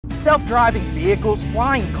Self-driving vehicles,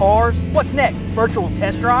 flying cars. What's next? Virtual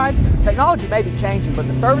test drives? Technology may be changing, but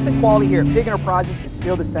the service and quality here at Pigg Enterprises is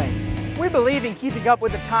still the same. We believe in keeping up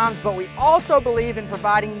with the times, but we also believe in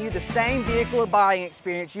providing you the same vehicle or buying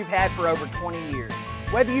experience you've had for over 20 years.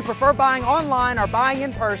 Whether you prefer buying online or buying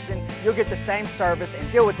in person, you'll get the same service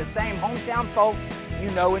and deal with the same hometown folks you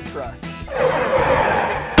know and trust.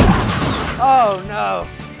 Oh no.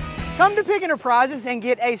 Come to Pigg Enterprises and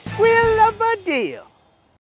get a squeal of a deal.